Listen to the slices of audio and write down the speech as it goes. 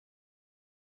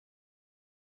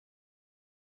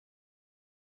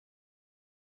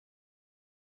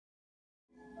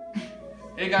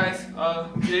Hey guys,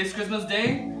 today's Christmas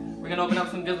Day. We're gonna open up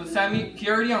some gifts with Sammy. He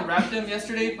already unwrapped them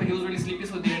yesterday, but he was really sleepy,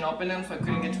 so he didn't open them, so I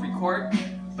couldn't get to record.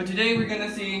 But today we're gonna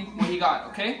see what he got,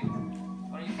 okay?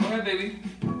 Why don't you go ahead, baby.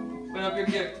 Open up your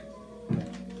gift.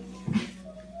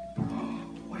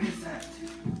 What is that?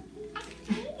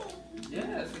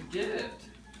 Yes, a gift.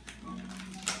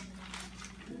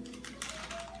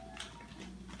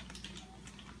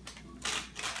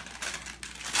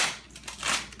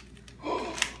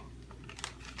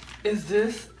 Is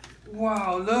this?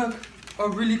 Wow, look, a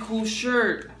really cool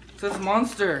shirt. It says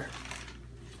Monster.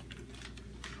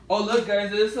 Oh look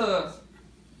guys, this is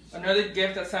another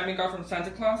gift that Sammy got from Santa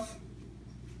Claus.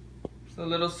 It's a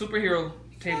little superhero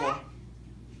table.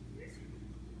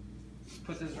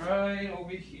 Put this right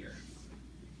over here.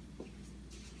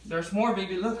 There's more,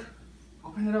 baby, look.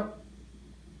 Open it up.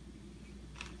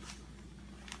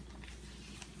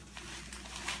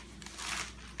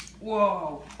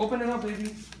 Whoa, open it up,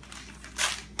 baby.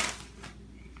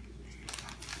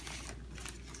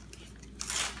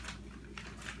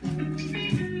 Do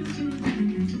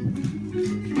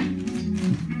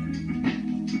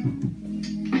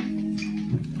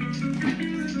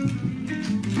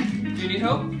you need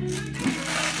help?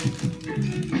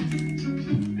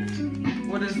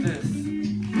 What is this?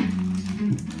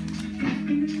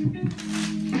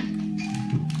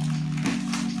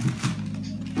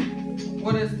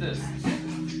 What is this?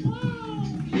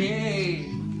 Yay!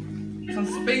 Some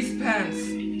space pants.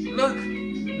 Look,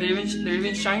 they're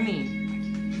even shiny.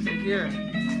 Look here.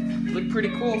 Look pretty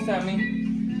cool, Sammy.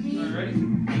 Alright.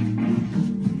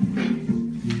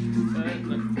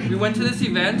 We went to this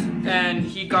event and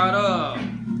he got a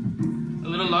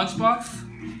little lunchbox.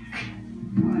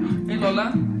 Hey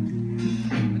Lola.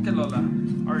 Look at Lola,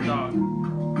 our dog.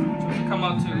 So come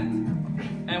out to it.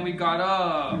 And we got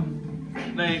a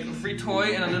free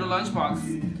toy and a little lunchbox.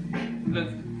 Look,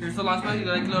 here's the lunchbox. You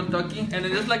got like a little ducky, and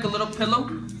then there's like a little pillow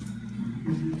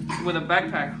with a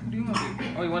backpack. What do you want to do?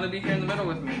 Oh, you want to be here in the middle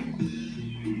with me?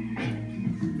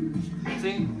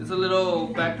 See, it's a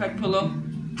little backpack pillow.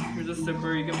 Here's a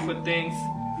zipper. You can put things.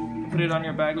 You can put it on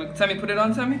your bag. Look, Sammy, put it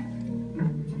on, Sammy.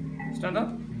 Stand up.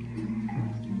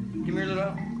 Give me your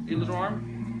little arm.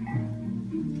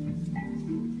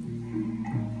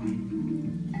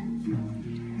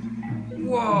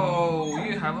 Whoa,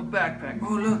 you have a backpack.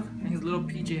 Oh look, and his little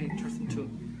PJ turns into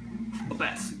a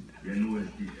bass.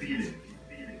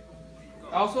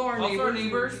 Also our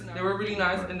neighbors, they were really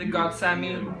nice, and they got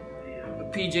Sammy a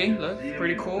PJ, look,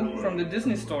 pretty cool, from the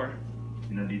Disney store.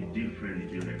 Check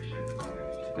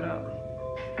it out.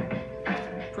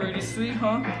 Pretty sweet,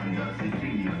 huh?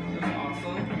 That's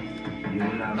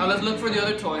awesome. Now let's look for the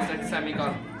other toys that Sammy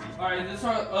got. Alright, this is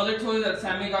our other toy that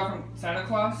Sammy got from Santa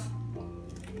Claus.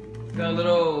 Got a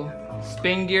little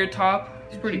spin gear top.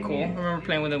 It's pretty cool. I remember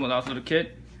playing with it when I was a little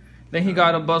kid. Then he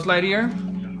got a Buzz Lightyear.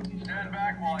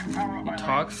 He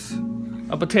talks.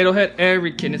 A potato head.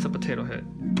 Every kid needs a potato head.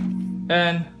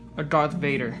 And a Darth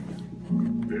Vader.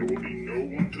 There will be no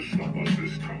one to stop us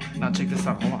this time. Now check this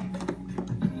out. Hold on.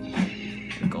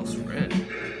 It goes red.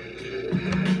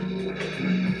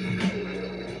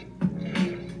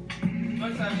 Come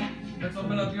on, Sammy. Let's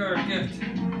open up your gift.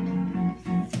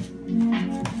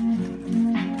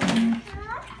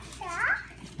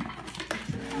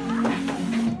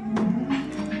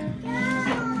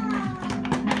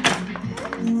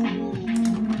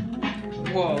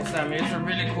 Whoa, Sammy, it's a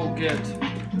really cool gift.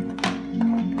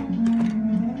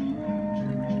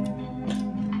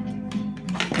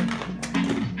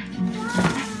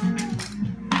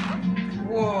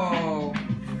 Whoa.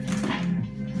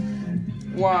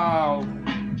 Wow.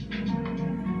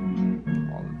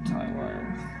 All the tie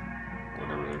wires.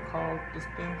 Whatever they're called, this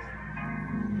thing.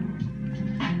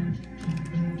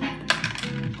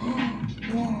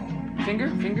 Whoa. Finger?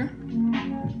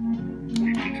 We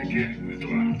meet again at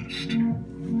last.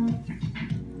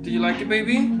 Do you like it,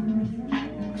 baby?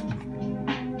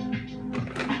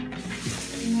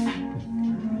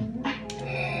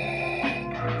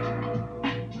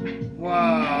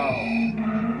 Wow.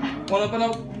 Wanna open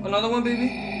up another one, baby?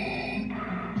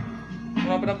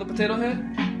 Wanna open up the potato head?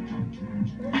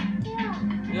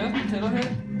 Yeah, potato head?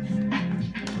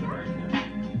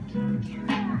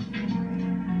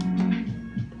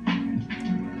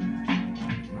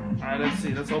 Alright, let's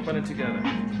see. Let's open it together.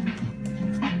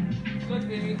 Look,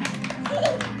 baby.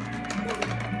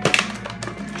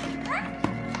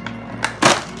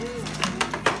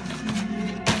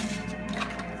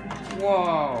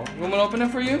 Whoa. You want me to open it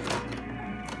for you?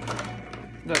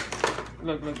 Look.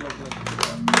 Look.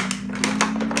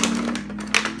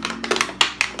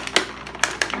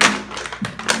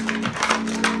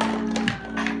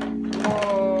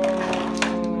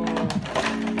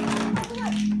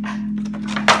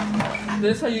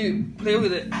 this is how you play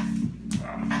with it.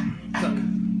 Look,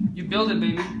 you build it,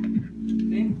 baby.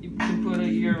 See? You can put a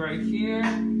ear right here.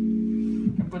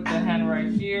 You can put the hand right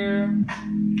here.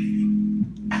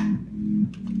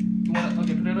 You want to,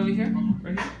 okay, put it over here,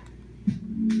 right here.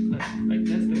 Like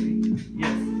this, baby.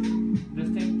 Yes. This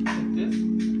thing, like this.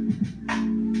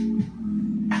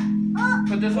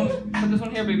 Put this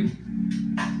one here, baby.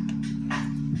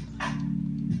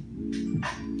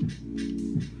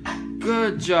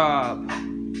 Good job.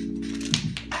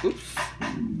 Oops.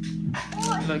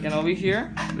 Look, and over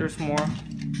here, there's more.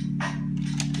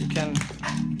 You can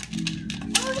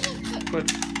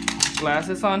put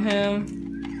glasses on him.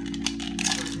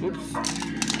 Oops.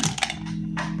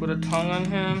 Put a tongue on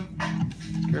him.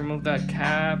 Remove that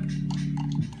cap.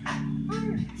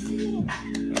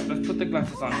 Let's put the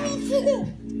glasses on him.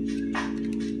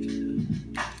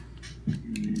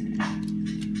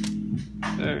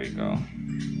 There we go.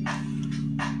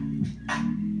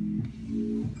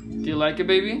 Do you like it,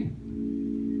 baby?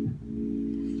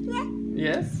 Yeah.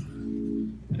 Yes?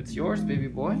 It's yours, baby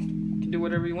boy. You can do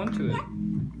whatever you want to it.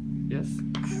 Yes?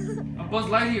 A Buzz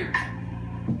Lightyear.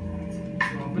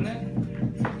 Open it.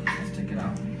 Let's take it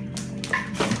out.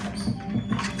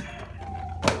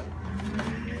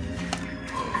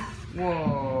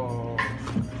 Whoa.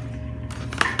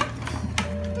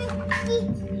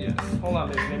 Yes. Hold on,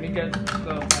 baby. Let me get the pants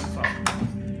off.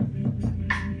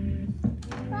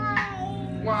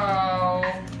 Wow.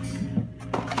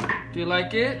 Do you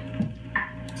like it?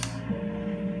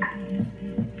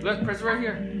 Look, press it right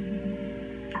here.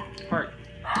 Heart.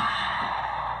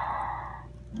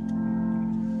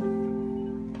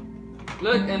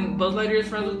 Look, and Buzz Lightyear is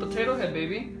friends with Potato Head,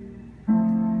 baby.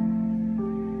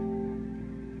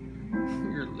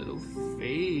 Your little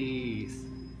face.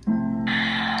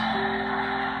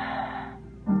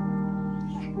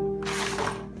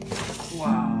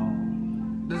 Wow.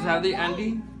 Does it have the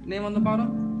Andy name on the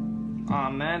bottom? Aw,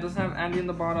 man, it doesn't have Andy in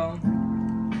the bottom.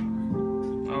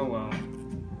 Oh well.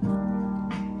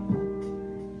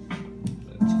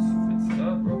 Let's just fix it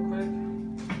up real quick.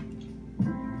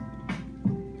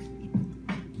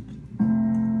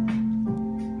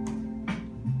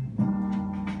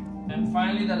 And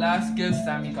finally, the last gift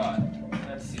Sammy got.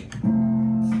 Let's see.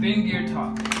 Spin gear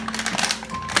top.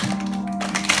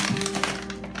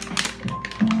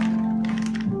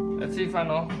 Let's see if I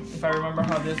remember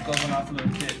how this goes when I was a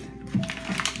little kid.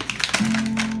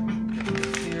 Get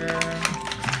this here.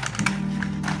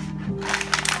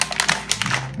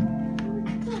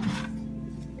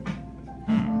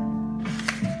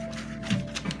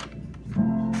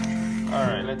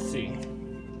 Alright, let's see.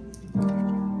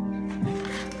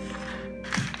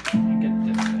 Let me get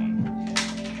this one.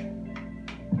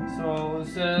 So it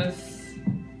says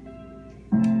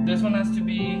this one has to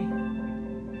be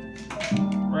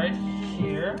right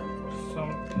here,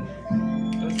 something.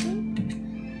 Does it?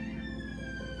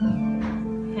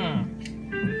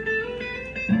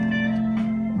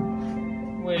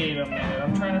 Wait a minute,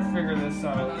 I'm trying to figure this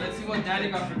out. Let's see what Daddy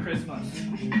got for Christmas.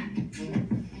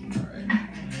 Alright.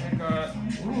 I got,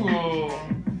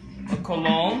 a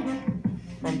cologne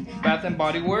from Bath and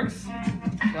Body Works.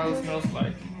 That's what it smells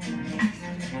like.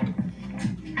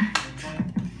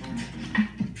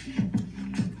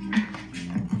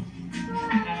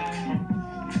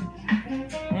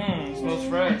 Smells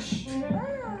fresh. This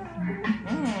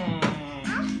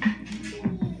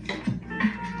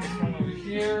one over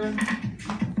here.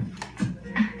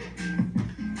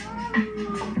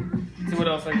 Let's see what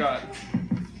else I got.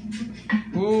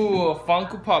 Ooh, a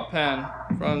Funko Pop pen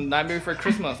from Nightmare Before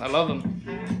Christmas. I love them.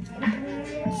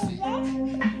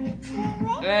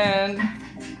 And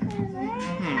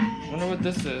wonder what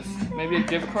this is. Maybe a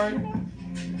gift card?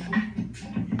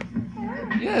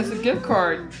 Yeah, it's a gift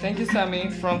card. Thank you, Sammy,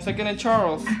 from 2nd and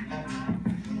Charles.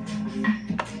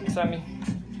 Sammy.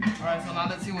 Alright, so now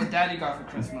let's see what Daddy got for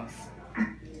Christmas.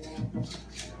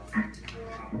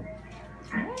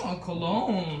 Oh,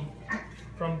 cologne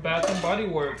from Bath and Body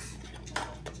Works.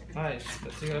 Nice.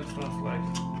 Let's see what it smells like.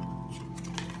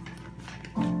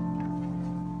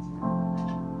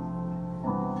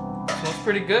 Smells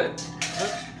pretty good.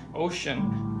 Look,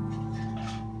 ocean.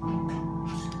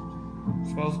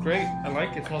 Smells great. I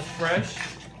like it. Smells fresh.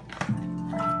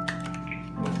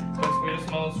 Best way to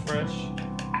smell is fresh.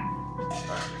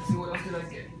 Alright, let's see what else did I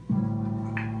get.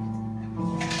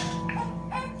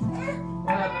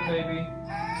 What happened, baby?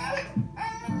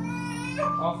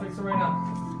 I'll fix it right now.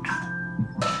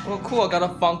 Oh, cool. I got a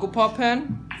Funko Pop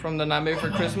pen from the Nightmare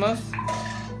Before Christmas.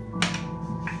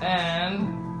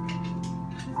 And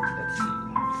let's see.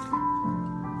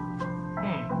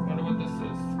 Wonder what this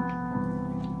is.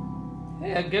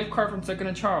 Hey, a gift card from 2nd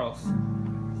and Charles.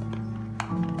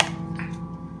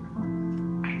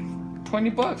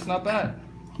 $20, not bad.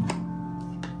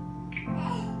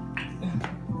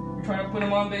 You trying to put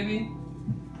them on, baby?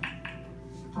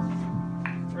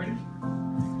 Ready?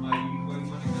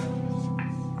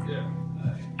 Yeah.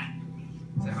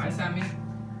 Say hi, Sammy.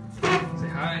 Say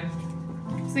hi.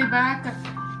 Say back.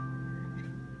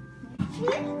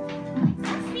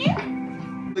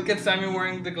 Look at Sammy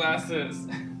wearing the glasses.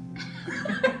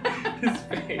 His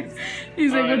face.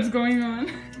 He's like, what's going on?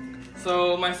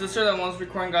 So my sister that was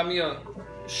recording got me a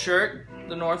shirt,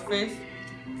 the North Face.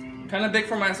 Kind of big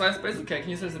for my size, but it's okay.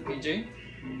 Can you say it's a PJ?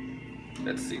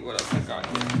 Let's see what else I got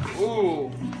here.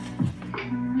 Ooh.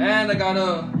 And I got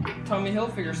a Tommy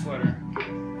Hilfiger sweater.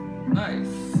 Nice.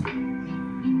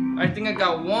 I think I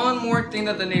got one more thing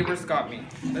that the neighbors got me.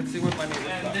 Let's see what my neighbors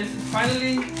got. And this is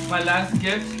finally my last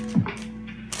gift.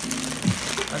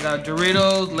 I got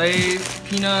Doritos, Lay's,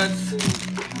 peanuts,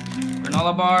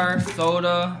 granola bar,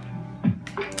 soda.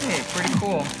 Hey, pretty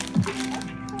cool.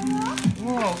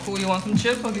 Whoa, cool. You want some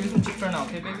chips? I'll give you some chips right now,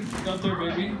 okay, baby? Got there,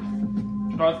 baby.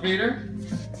 Darth Vader.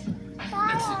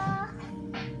 Let's see.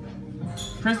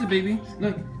 Press it, baby.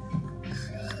 Look.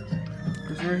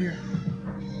 It's right here.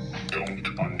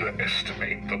 Don't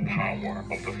underestimate the power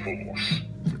of the Force.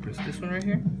 So press this one right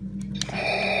here.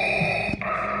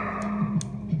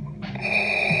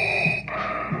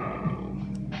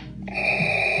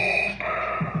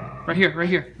 Right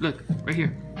here. Look, right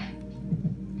here.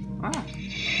 Ah.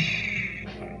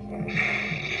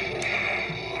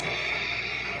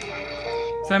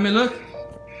 Sammy, look.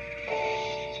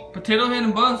 Potato Head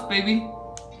and Bus, baby.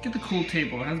 Get the cool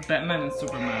table. It has Batman and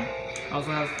Superman.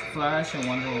 Also has Flash and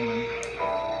Wonder Woman.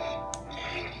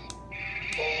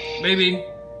 Baby.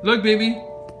 Look, baby.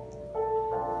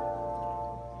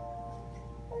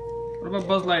 What about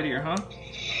Buzz Lightyear, huh?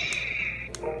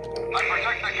 I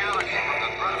protect the galaxy from the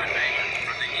threat of invasion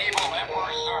from the evil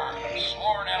Emperor Zurg,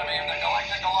 sworn enemy of the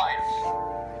Galactic Alliance.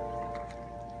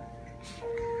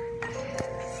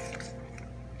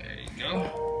 There you go.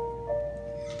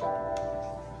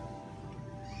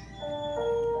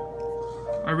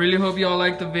 I really hope you all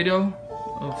liked the video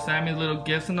of Sammy's little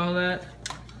gifts and all that.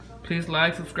 Please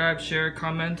like, subscribe, share,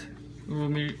 comment. It will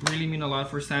really mean a lot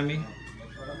for Sammy.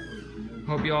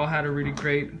 Hope you all had a really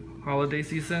great holiday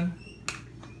season.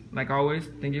 Like always,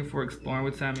 thank you for exploring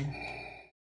with Sammy.